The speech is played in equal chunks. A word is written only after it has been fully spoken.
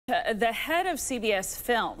The head of CBS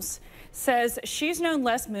Films says she's known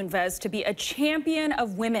Les Moonves to be a champion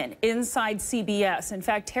of women inside CBS. In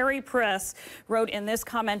fact, Terry Press wrote in this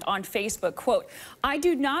comment on Facebook, quote, "I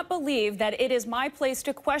do not believe that it is my place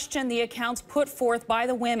to question the accounts put forth by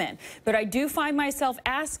the women, but I do find myself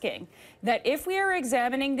asking that if we are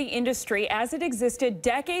examining the industry as it existed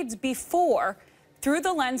decades before, through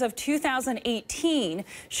the lens of 2018,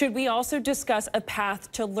 should we also discuss a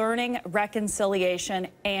path to learning, reconciliation,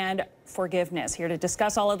 and forgiveness?" Here to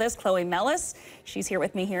discuss all of this, Chloe Mellis. She's here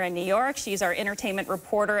with me here in New York. She's our entertainment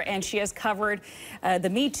reporter, and she has covered the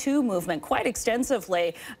Me Too movement quite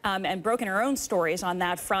extensively and broken her own stories on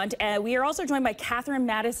that front. We are also joined by Catherine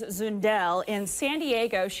Mattis-Zundel in San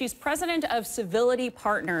Diego. She's president of Civility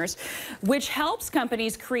Partners, which helps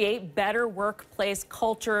companies create better workplace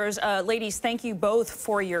cultures. Ladies, thank you both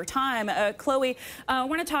for your time. Chloe, I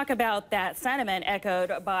want to talk about that sentiment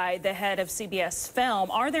echoed by the head of CBS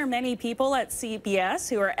Film. Are there many people at CBS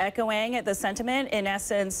who are echoing the sentiment, in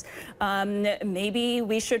essence, maybe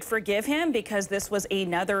we should forgive him because this was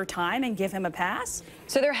another time and give him a pass?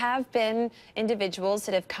 So there have been individuals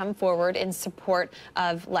that have come forward in support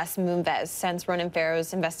of Les Moonves since Ronan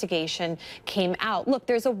Farrow's investigation came out. Look,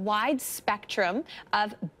 there's a wide spectrum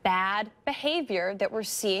of bad behavior that we're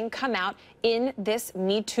seeing come out in this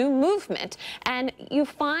Me Too movement. And you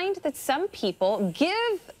find that some people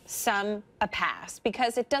give some a pass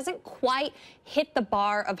because it doesn't quite hit the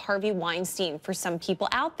bar of Harvey Weinstein for some people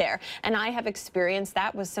out there. And I have experienced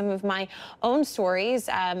that with some of my own stories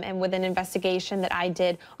and with an investigation that I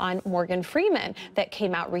did on Morgan Freeman that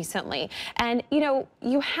came out recently. And, you know,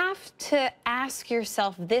 you have to ask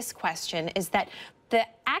yourself this question, is that the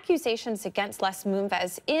accusations against Les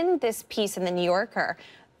Moonves in this piece in The New Yorker,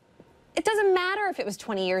 it doesn't matter if it was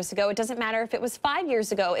 20 years ago. It doesn't matter if it was 5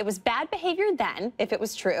 years ago. It was bad behavior then, if it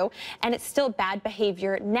was true, and it's still bad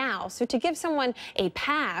behavior now. So to give someone a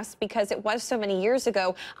pass because it was so many years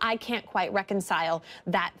ago, I can't quite reconcile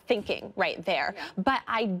that thinking right there. Yeah. But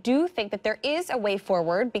I do think that there is a way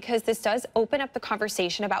forward because this does open up the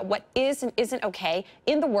conversation about what is and isn't okay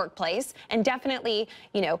in the workplace, and definitely,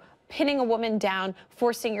 you know, pinning a woman down,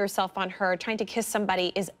 forcing yourself on her, trying to kiss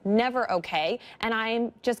somebody is never okay. And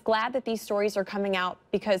I'm just glad that these stories are coming out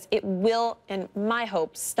because it will, in my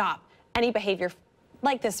hope, stop any behavior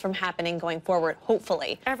like this from happening going forward,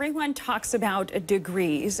 hopefully. Everyone talks about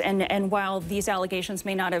degrees, and while these allegations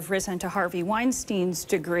may not have risen to Harvey Weinstein's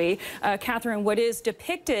degree, Catherine, what is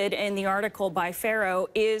depicted in the article by Farrow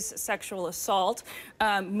is sexual assault.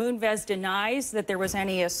 Moonves denies that there was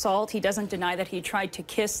any assault. He doesn't deny that he tried to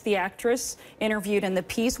kiss the actress interviewed in the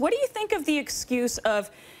piece. What do you think of the excuse of,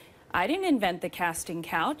 I didn't invent the casting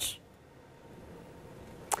couch?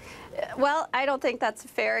 Well, I don't think that's a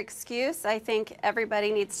fair excuse. I think everybody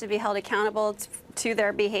needs to be held accountable to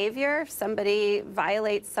their behavior. If somebody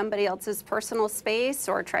violates somebody else's personal space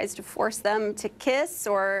or tries to force them to kiss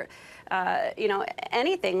or you know,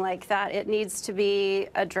 anything like that, it needs to be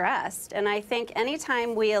addressed. And I think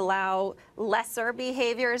anytime we allow lesser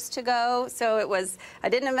behaviors to go, so it was, I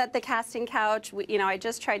didn't invent the casting couch, you know, I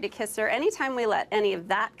just tried to kiss her. Anytime we let any of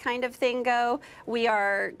that kind of thing go, we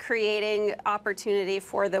are creating opportunity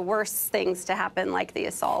for the worst things to happen, like the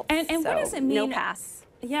assault. And so, what does it mean? No pass.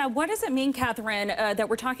 Yeah, what does it mean, Catherine, that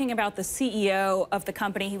we're talking about the CEO of the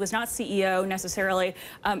company? He was not CEO necessarily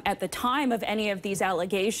at the time of any of these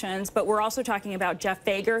allegations, but we're also talking about Jeff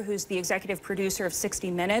Fager, who's the executive producer of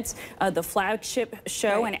 60 Minutes, the flagship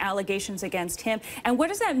show, right, and allegations against him. And what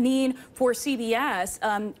does that mean for CBS?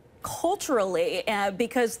 Culturally,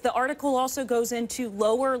 because the article also goes into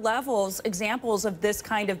lower levels, examples of this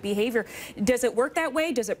kind of behavior. Does it work that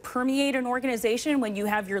way? Does it permeate an organization when you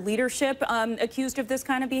have your leadership accused of this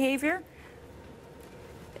kind of behavior?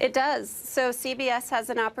 It does. So CBS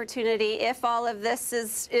has an opportunity, if all of this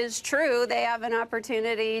is true, they have an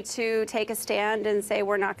opportunity to take a stand and say,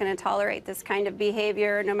 we're not going to tolerate this kind of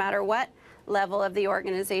behavior no matter what level of the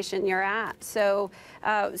organization you're at. So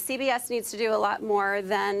CBS needs to do a lot more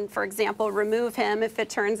than, for example, remove him if it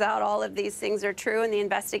turns out all of these things are true and the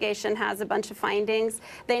investigation has a bunch of findings.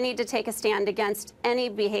 They need to take a stand against any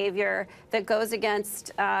behavior that goes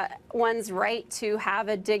against one's right to have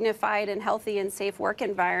a dignified and healthy and safe work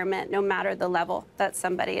environment, no matter the level that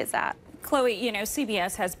somebody is at. Chloe, you know,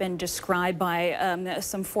 CBS has been described by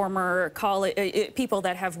some former people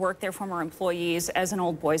that have worked there, former employees, as an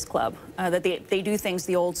old boys club, that they do things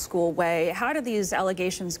the old school way. How do these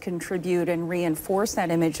allegations contribute and reinforce that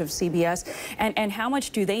image of CBS? And how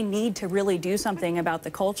much do they need to really do something about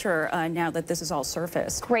the culture now that this is all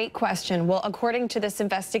surfaced? Great question. Well, according to this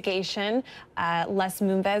investigation, Les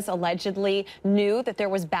Moonves allegedly knew that there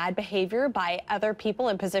was bad behavior by other people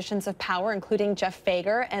in positions of power, including Jeff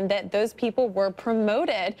Fager, and that those people were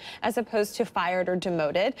promoted as opposed to fired or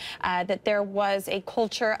demoted, that there was a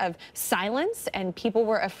culture of silence and people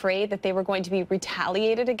were afraid that they were going to be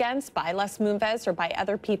retaliated against by Les Moonves or by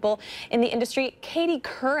other people in the industry. Katie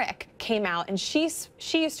Couric came out, and she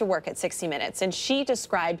used to work at 60 Minutes, and she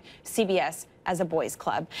described CBS as a boys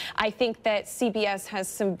club. I think that CBS has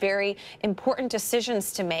some very important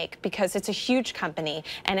decisions to make because it's a huge company,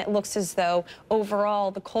 and it looks as though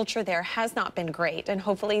overall the culture there has not been great, and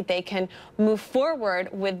hopefully they can move forward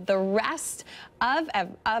with the rest of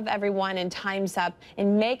everyone in Time's Up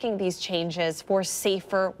in making these changes for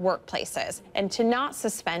safer workplaces. And to not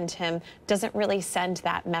suspend him doesn't really send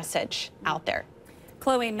that message out there.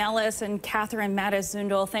 Chloe Mellis and Catherine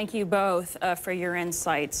Mattis-Zundel, thank you both for your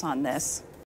insights on this.